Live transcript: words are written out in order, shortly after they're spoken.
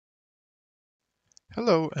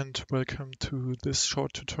Hello and welcome to this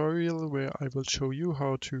short tutorial where I will show you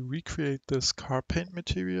how to recreate this car paint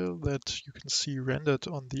material that you can see rendered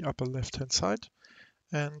on the upper left hand side,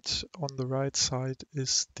 and on the right side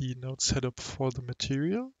is the node setup for the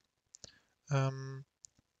material.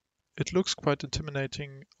 It looks quite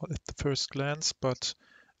intimidating at the first glance, but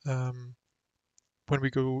when we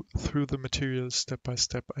go through the material step by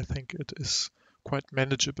step, I think it is quite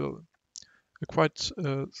manageable. A quite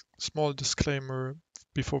small disclaimer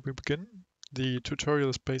before we begin. The tutorial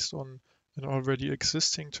is based on an already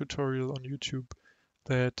existing tutorial on YouTube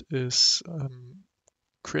that is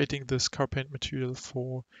creating this car paint material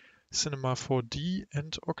for Cinema4d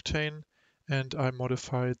and Octane, and I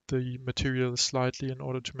modified the material slightly in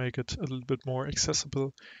order to make it a little bit more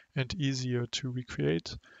accessible and easier to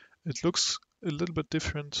recreate. It looks a little bit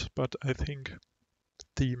different, but I think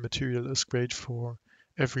the material is great for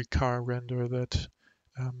every car render that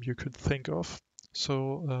you could think of.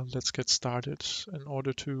 So let's get started. In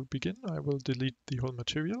order to begin, I will delete the whole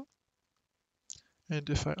material. And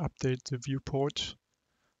if I update the viewport,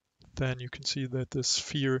 then you can see that the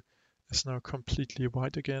sphere is now completely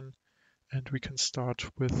white again, and we can start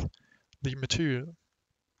with the material.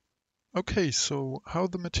 Okay, so how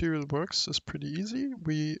the material works is pretty easy.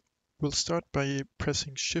 We will start by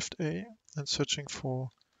pressing Shift A and searching for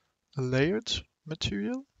a layered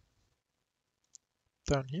material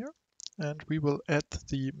down here, and we will add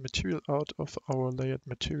the material out of our layered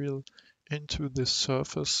material into the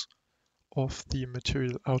surface of the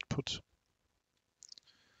material output.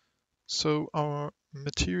 So our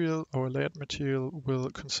layered material will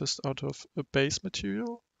consist out of a base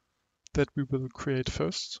material that we will create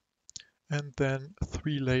first, and then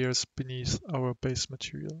 3 layers beneath our base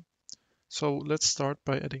material. So let's start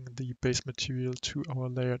by adding the base material to our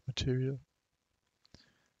layered material.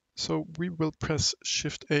 So we will press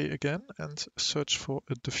Shift A again and search for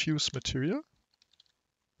a diffuse material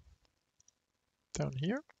down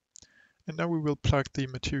here. And now we will plug the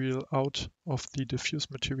material out of the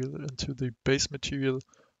diffuse material into the base material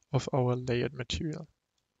of our layered material.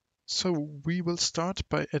 So we will start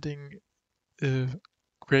by adding a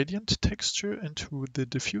gradient texture into the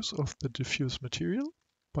diffuse of the diffuse material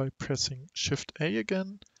by pressing Shift A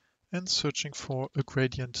again and searching for a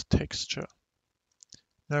gradient texture.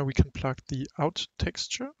 Now we can plug the out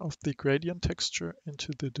texture of the gradient texture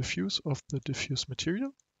into the diffuse of the diffuse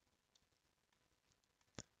material.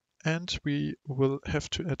 And we will have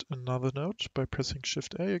to add another node by pressing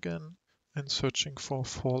Shift A again and searching for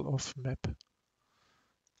fall off map.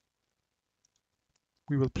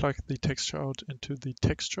 We will plug the texture out into the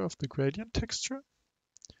texture of the gradient texture.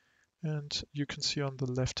 And you can see on the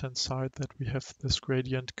left hand side that we have this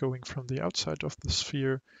gradient going from the outside of the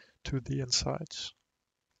sphere to the inside.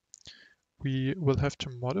 We will have to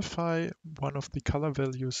modify one of the color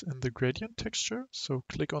values in the gradient texture. So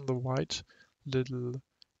click on the white little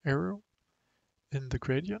arrow in the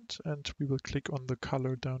gradient, and we will click on the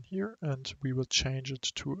color down here, and we will change it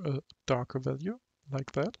to a darker value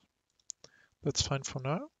like that. That's fine for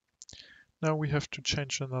now. Now we have to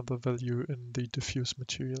change another value in the diffuse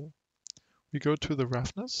material. We go to the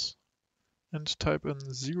roughness and type in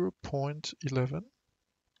 0.11.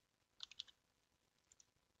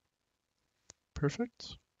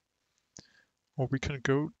 Perfect. Or we can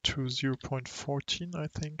go to 0.14, I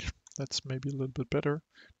think. That's maybe a little bit better.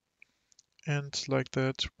 And like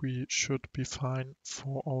that, we should be fine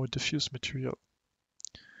for our diffuse material.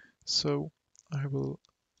 So I will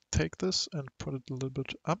take this and put it a little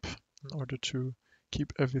bit up in order to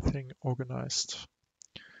keep everything organized.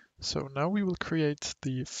 So now we will create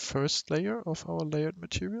the first layer of our layered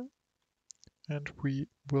material, and we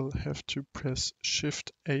will have to press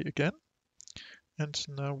Shift A again. And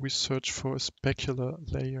now we search for a specular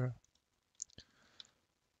layer.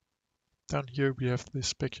 Down here we have the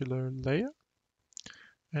specular layer,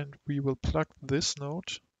 and we will plug this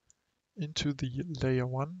node into the layer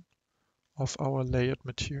 1 of our layered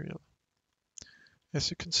material.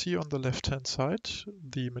 As you can see on the left hand side,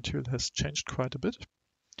 the material has changed quite a bit,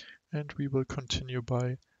 and we will continue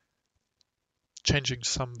by changing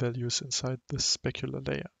some values inside this specular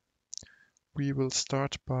layer. We will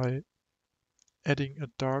start by adding a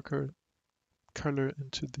darker color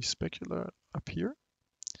into the specular up here.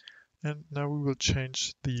 And now we will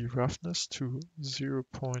change the roughness to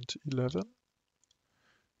 0.11.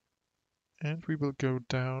 And we will go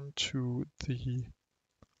down to the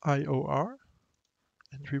IOR,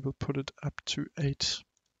 and we will put it up to 8.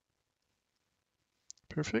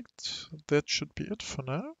 Perfect. That should be it for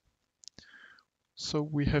now. So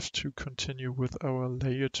we have to continue with our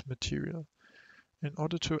layered material. In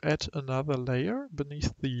order to add another layer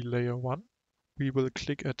beneath the layer 1, we will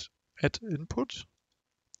click at Add Input,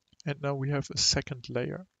 and now we have a second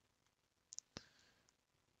layer.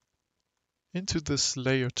 Into this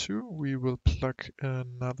layer 2, we will plug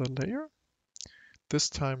another layer. This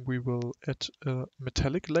time we will add a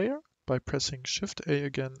metallic layer by pressing Shift A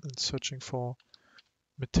again and searching for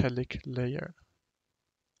metallic layer.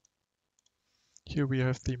 Here we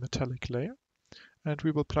have the metallic layer, and we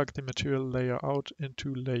will plug the material layer out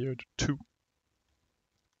into layer 2.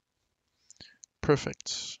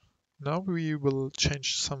 Perfect. Now we will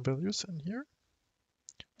change some values in here.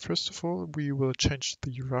 First of all, we will change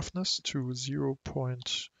the roughness to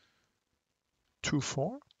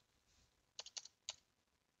 0.24,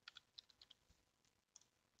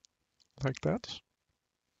 like that.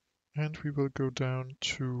 And we will go down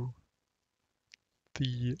to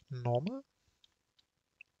the normal.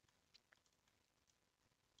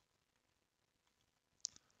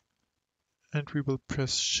 And we will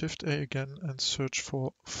press Shift A again and search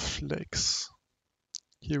for flakes.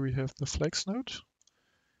 Here we have the flakes node,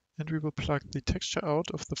 and we will plug the texture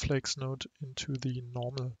out of the flakes node into the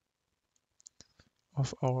normal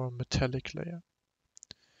of our metallic layer.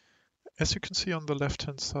 As you can see on the left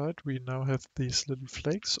hand side, we now have these little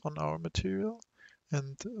flakes on our material,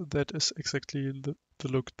 and that is exactly the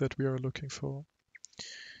look that we are looking for.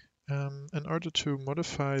 In order to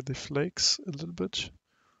modify the flakes a little bit,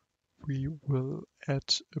 we will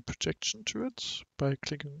add a projection to it by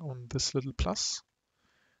clicking on this little plus.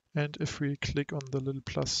 And if we click on the little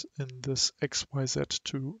plus in this XYZ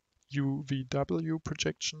to UVW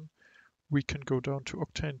projection, we can go down to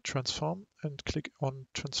Octane Transform and click on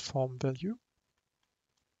Transform Value.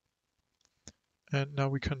 And now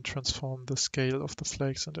we can transform the scale of the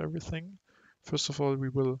flakes and everything. First of all, we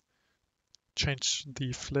will change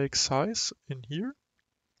the flake size in here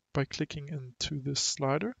by clicking into this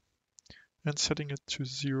slider and setting it to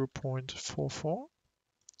 0.44.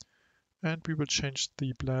 And we will change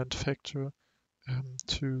the blend factor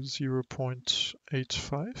to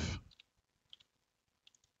 0.85,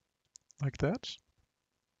 like that.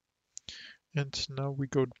 And now we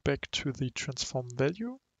go back to the transform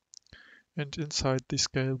value, and inside the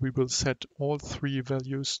scale we will set all three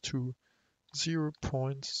values to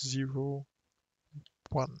 0.01.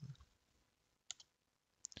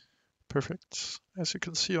 Perfect. As you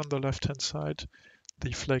can see on the left hand side,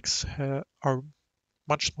 the flakes are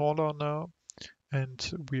much smaller now,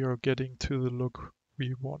 and we are getting to the look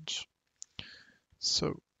we want.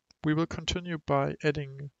 So we will continue by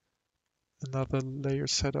adding another layer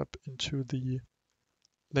setup into the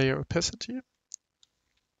layer opacity.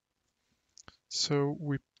 So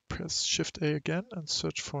we press Shift A again and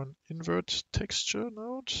search for an invert texture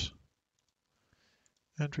node.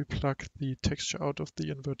 And we plug the texture out of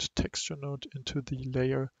the invert texture node into the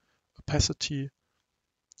layer opacity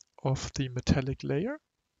of the metallic layer.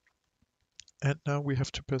 And now we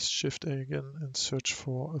have to press Shift A again and search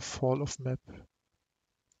for a fall of map.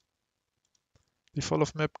 The fall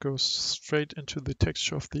of map goes straight into the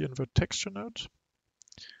texture of the invert texture node.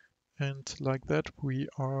 And like that, we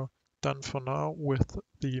are done for now with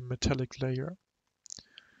the metallic layer.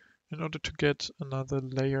 In order to get another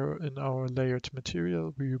layer in our layered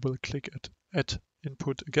material, we will click at Add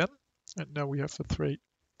Input again. And now we have a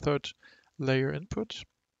third layer input.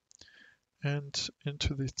 And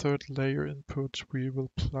into the third layer input, we will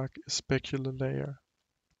plug a specular layer.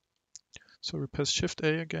 So we press Shift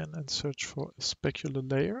A again and search for a specular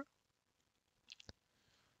layer.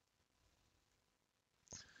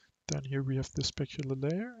 Then here we have the specular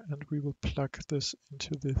layer, and we will plug this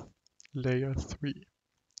into the layer 3.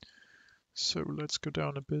 So let's go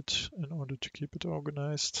down a bit in order to keep it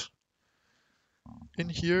organized. In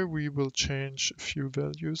here we will change a few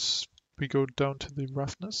values. We go down to the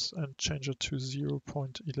roughness and change it to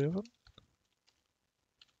 0.11,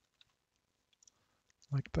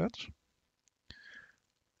 like that.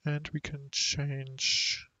 And we can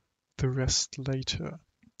change the rest later.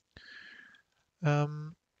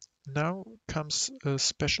 Now comes a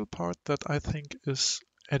special part that I think is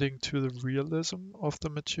adding to the realism of the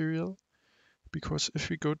material, because if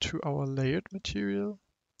we go to our layered material,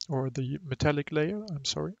 or the metallic layer,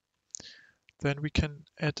 then we can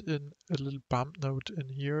add in a little bump node in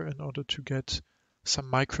here in order to get some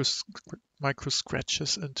micro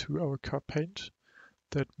scratches into our car paint.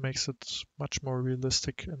 That makes it much more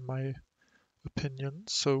realistic in my opinion.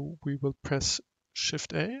 So we will press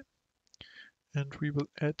Shift A and we will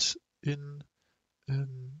add in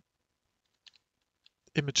an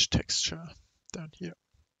image texture down here.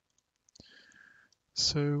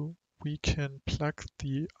 So we can plug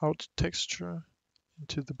the out texture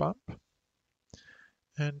into the bump.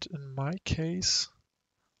 And in my case,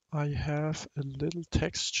 I have a little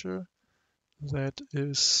texture that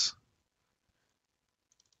is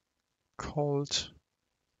called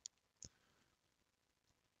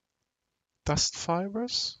dust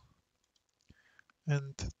fibers,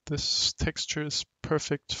 and this texture is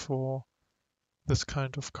perfect for this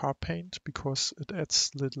kind of car paint because it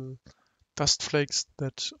adds little dust flakes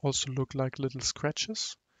that also look like little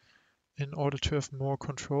scratches. In order to have more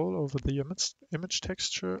control over the image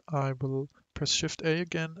texture, I will press Shift A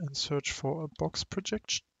again and search for a box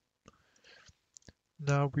projection.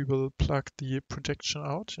 Now we will plug the projection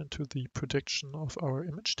out into the projection of our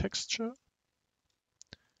image texture.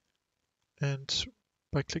 And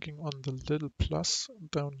by clicking on the little plus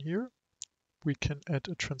down here, we can add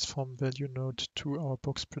a transform value node to our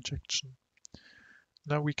box projection.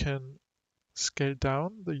 Now we can scale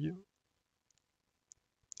down the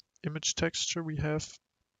image texture we have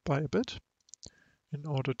by a bit in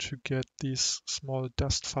order to get these small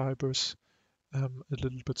dust fibers a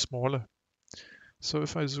little bit smaller. So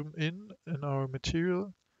if I zoom in our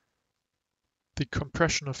material, the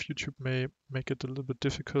compression of YouTube may make it a little bit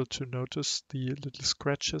difficult to notice the little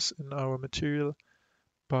scratches in our material,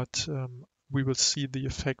 but we will see the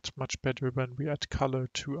effect much better when we add color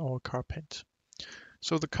to our car paint.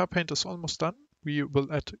 So the car paint is almost done. We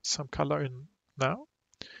will add some color in now.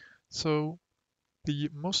 So the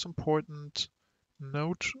most important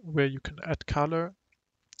node where you can add color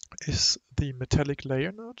is the metallic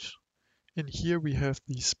layer node. In here we have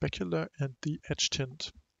the specular and the edge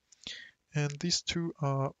tint. And these two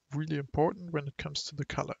are really important when it comes to the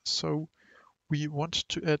color. So we want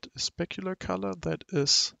to add a specular color that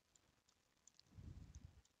is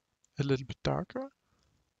a little bit darker.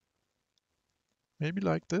 Maybe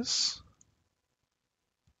like this.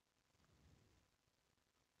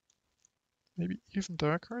 Maybe even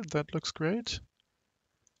darker. That looks great.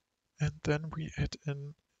 And then we add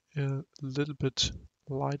in a little bit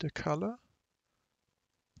lighter color.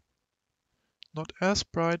 Not as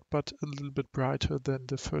bright, but a little bit brighter than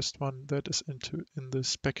the first one that is in the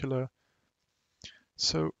specular.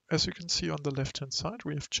 So as you can see on the left hand side,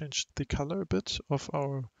 we have changed the color a bit of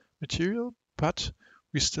our material, but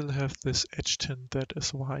we still have this edge tint that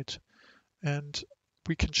is white. And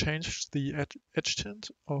we can change the edge tint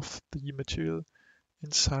of the material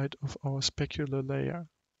inside of our specular layer.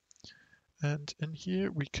 And in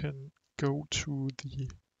here we can go to the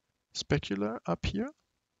specular up here,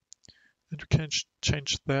 and we can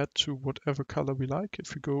change that to whatever color we like.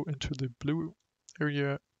 If we go into the blue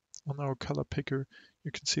area on our color picker,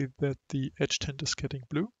 you can see that the edge tint is getting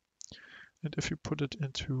blue. And if you put it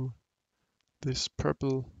into this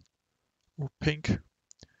purple or pink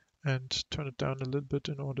and turn it down a little bit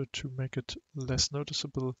in order to make it less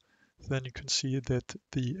noticeable, then you can see that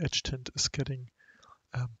the edge tint is getting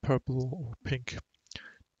purple or pink,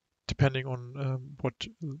 depending on what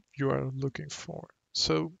you are looking for.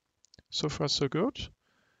 So far so good.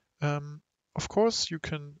 Of course, you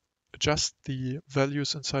can adjust the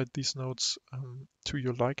values inside these nodes to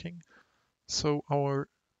your liking. So our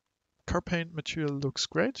car paint material looks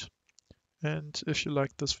great. And if you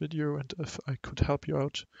liked this video and if I could help you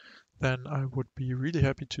out, then I would be really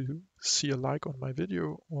happy to see a like on my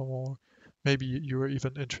video, or maybe you are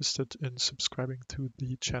even interested in subscribing to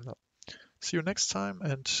the channel. See you next time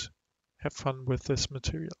and have fun with this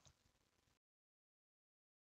material.